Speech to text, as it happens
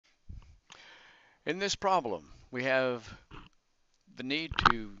In this problem, we have the need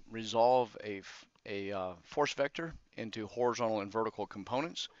to resolve a force vector into horizontal and vertical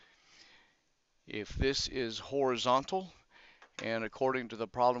components. If this is horizontal, and according to the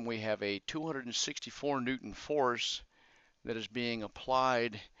problem, we have a 264 Newton force that is being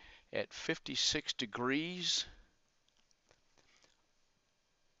applied at 56 degrees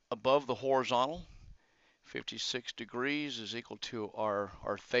above the horizontal. 56 degrees is equal to our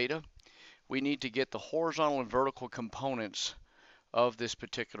theta. We need to get the horizontal and vertical components of this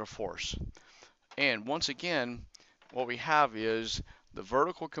particular force. And once again, what we have is the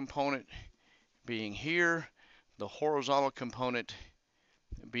vertical component being here, the horizontal component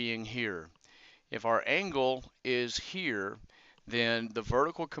being here. If our angle is here, then the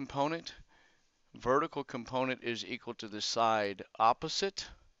vertical component is equal to the side opposite,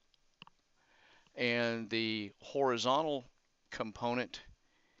 and the horizontal component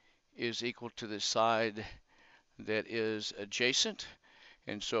is equal to the side that is adjacent.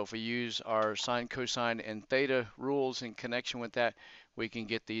 And so if we use our sine, cosine, and theta rules in connection with that, we can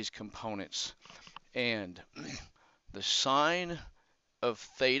get these components. And the sine of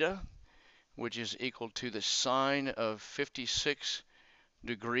theta, which is equal to the sine of 56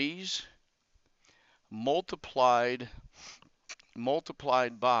 degrees, multiplied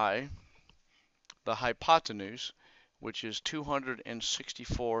by the hypotenuse, which is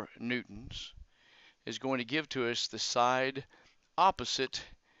 264 newtons, is going to give to us the side opposite,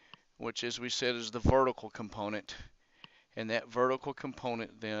 which, as we said, is the vertical component. And that vertical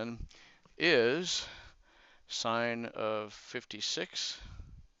component then is sine of 56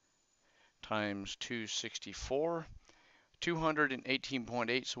 times 264,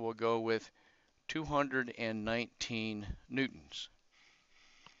 218.8, so we'll go with 219 newtons.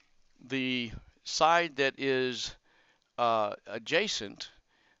 The side that is adjacent,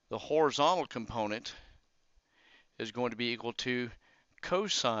 the horizontal component, is going to be equal to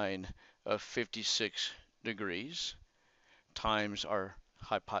cosine of 56 degrees times our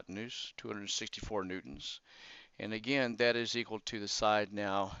hypotenuse, 264 newtons. And again, that is equal to the side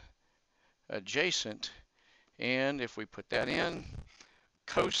now adjacent. And if we put that in,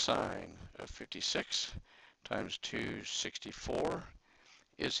 cosine of 56 times 264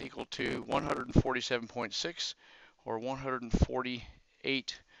 is equal to 147.6, or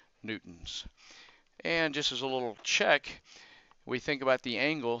 148 newtons. And just as a little check, we think about the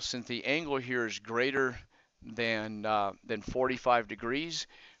angle. Since the angle here is greater than 45 degrees,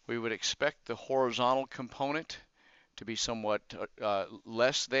 we would expect the horizontal component to be somewhat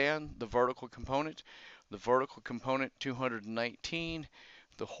less than the vertical component. The vertical component 219,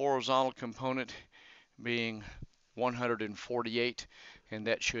 the horizontal component being 148, and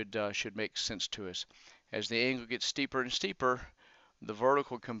that should make sense to us. As the angle gets steeper and steeper, the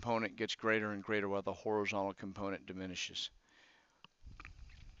vertical component gets greater and greater while the horizontal component diminishes.